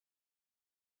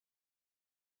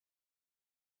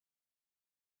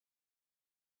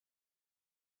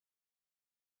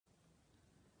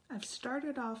I've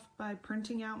started off by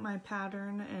printing out my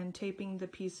pattern and taping the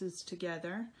pieces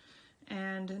together,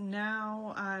 and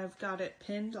now I've got it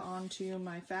pinned onto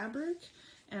my fabric,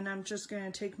 and I'm just going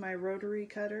to take my rotary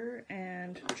cutter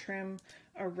and trim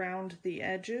around the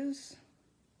edges.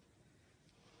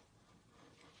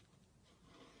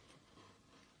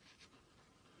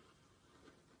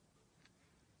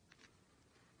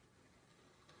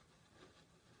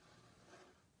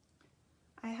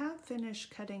 I have finished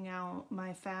cutting out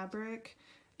my fabric,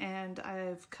 and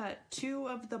I've cut 2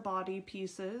 of the body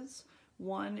pieces,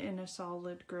 one in a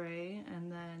solid gray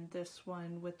and then this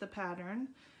one with the pattern,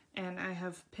 and I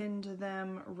have pinned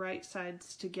them right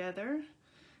sides together,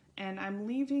 and I'm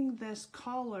leaving this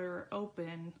collar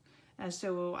open as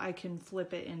so I can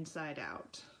flip it inside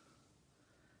out.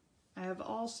 I have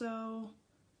also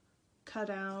cut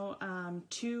out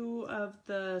 2 of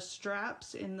the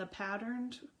straps in the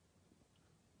patterned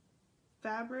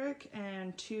fabric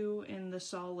and 2 in the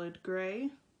solid gray,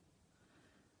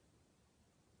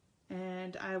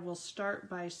 and I will start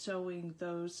by sewing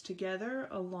those together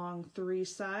along 3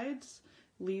 sides,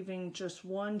 leaving just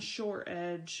one short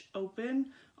edge open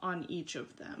on each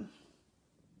of them.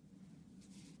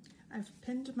 I've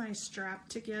pinned my strap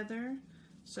together,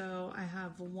 so I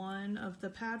have one of the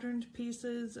patterned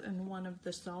pieces and one of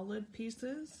the solid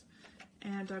pieces,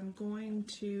 and I'm going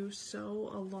to sew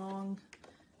along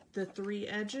the 3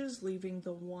 edges, leaving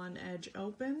the one edge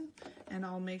open, and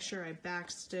I'll make sure I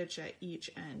backstitch at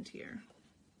each end here.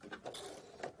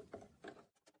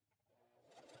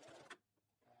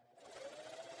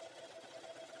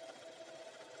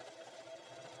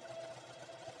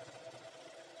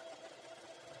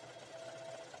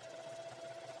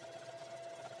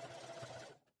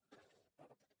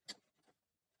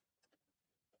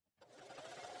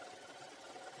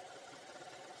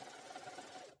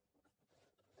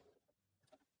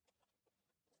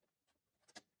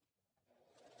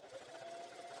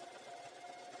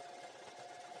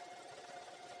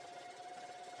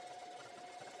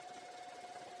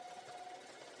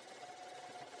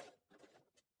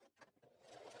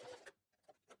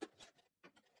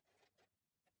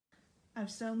 I've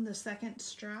sewn the second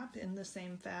strap in the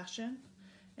same fashion,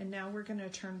 and now we're going to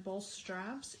turn both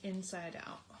straps inside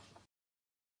out.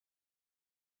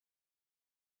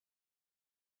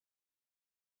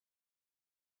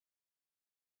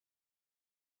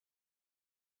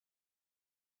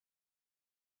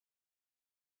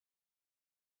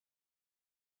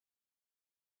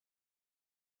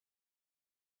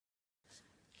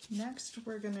 Next,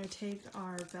 we're going to take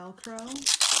our Velcro,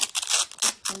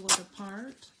 pull it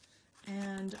apart,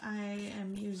 and I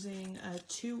am using a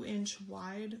 2-inch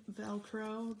wide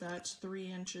Velcro that's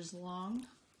 3 inches long,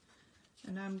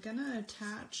 and I'm going to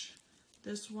attach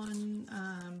this one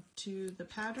to the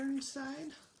pattern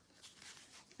side,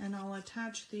 and I'll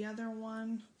attach the other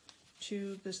one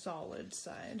to the solid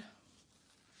side.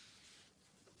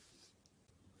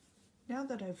 Now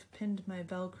that I've pinned my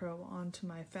Velcro onto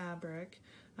my fabric,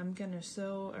 I'm going to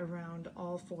sew around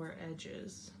all 4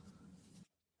 edges.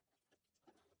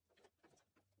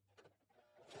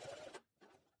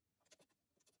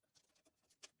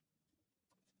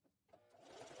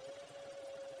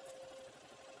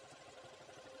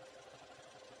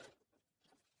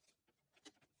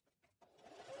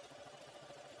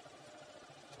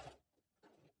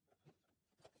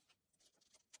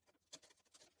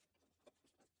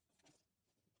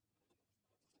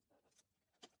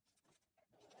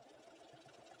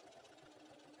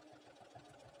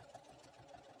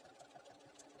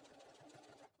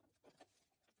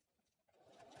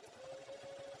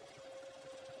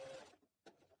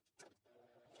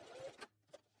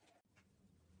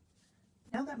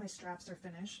 Now that my straps are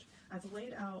finished, I've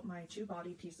laid out my 2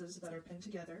 body pieces that are pinned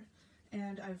together,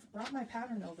 and I've brought my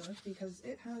pattern over because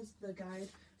it has the guide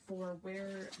for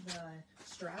where the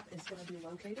strap is going to be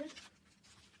located.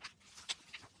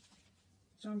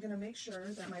 So I'm going to make sure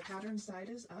that my pattern side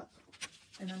is up,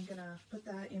 and I'm going to put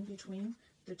that in between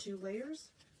the 2 layers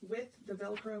with the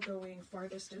Velcro going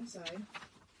farthest inside.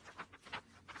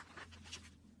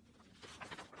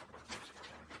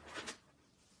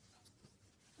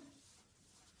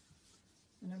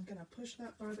 And I'm going to push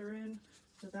that farther in,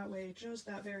 so that way just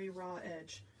that very raw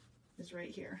edge is right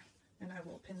here, and I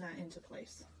will pin that into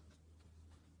place.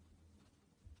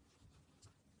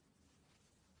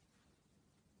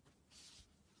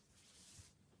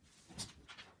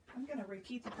 I'm going to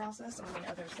repeat the process on the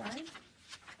other side.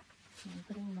 I'm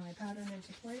putting my pattern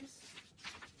into place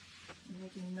and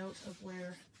making note of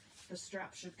where the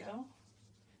strap should go.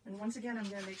 And once again, I'm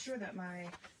going to make sure that my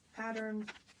pattern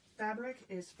fabric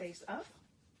is face up.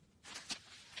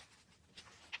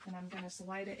 and I'm going to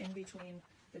slide it in between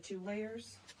the two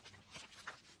layers.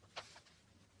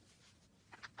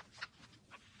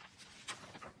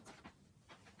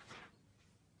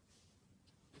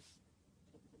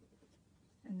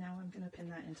 And now I'm going to pin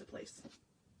that into place.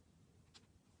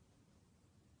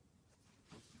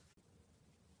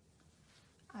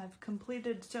 I've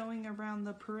completed sewing around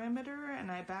the perimeter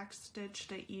and I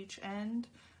backstitched at each end.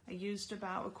 I used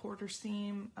about a quarter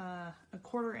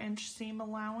inch seam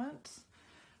allowance.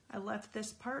 I left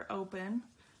this part open,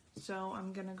 so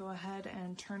I'm going to go ahead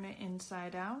and turn it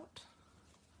inside out.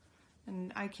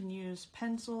 And I can use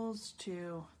pencils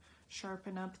to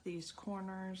sharpen up these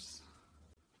corners.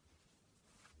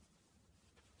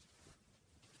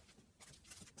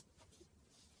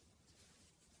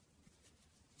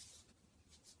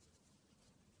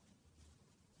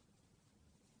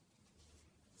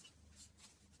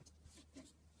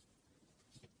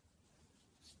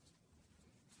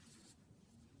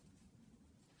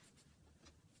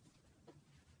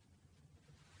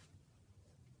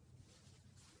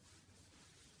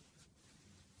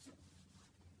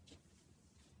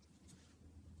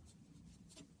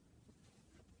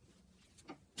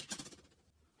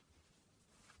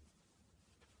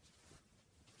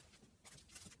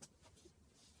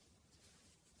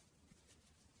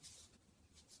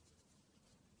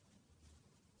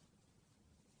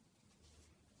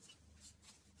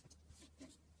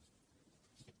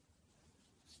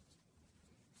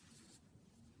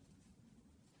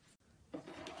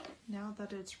 Now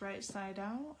that it's right side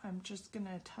out, I'm just going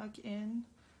to tuck in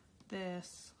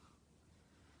this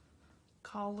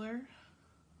collar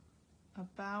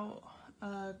about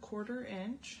a quarter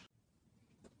inch.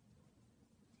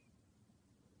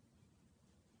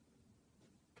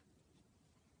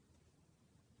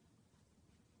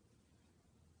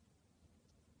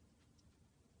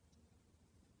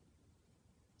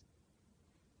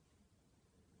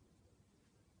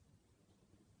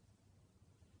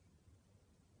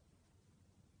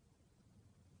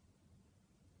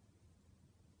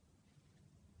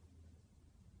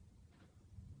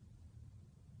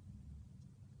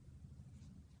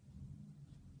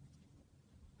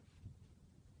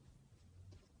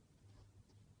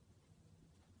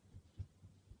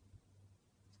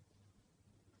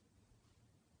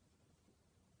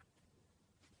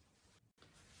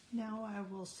 Now I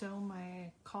will sew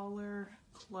my collar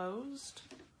closed,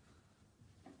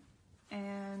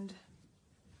 and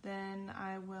then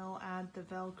I will add the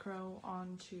Velcro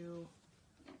onto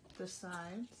the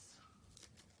sides.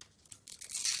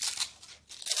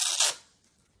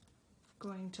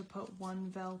 Going to put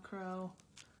one Velcro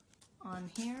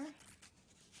on here,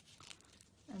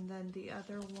 and then the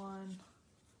other one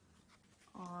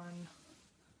on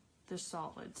the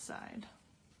solid side.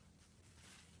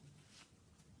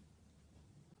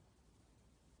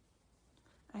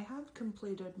 I have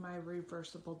completed my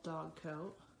reversible dog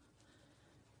coat.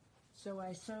 So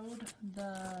I sewed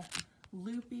the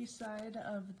loopy side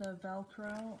of the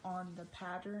Velcro on the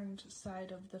patterned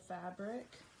side of the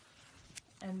fabric,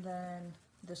 and then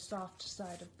the soft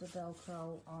side of the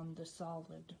Velcro on the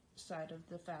solid side of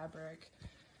the fabric.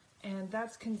 And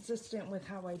that's consistent with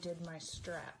how I did my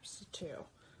straps too.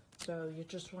 So you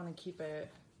just want to keep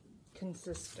it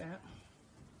consistent.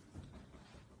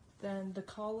 Then the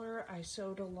collar I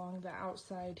sewed along the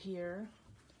outside here,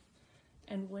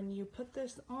 and when you put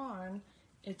this on,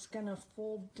 it's gonna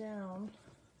fold down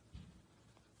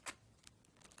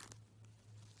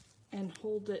and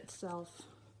hold itself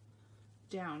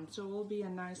down, so it will be a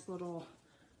nice little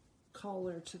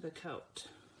collar to the coat.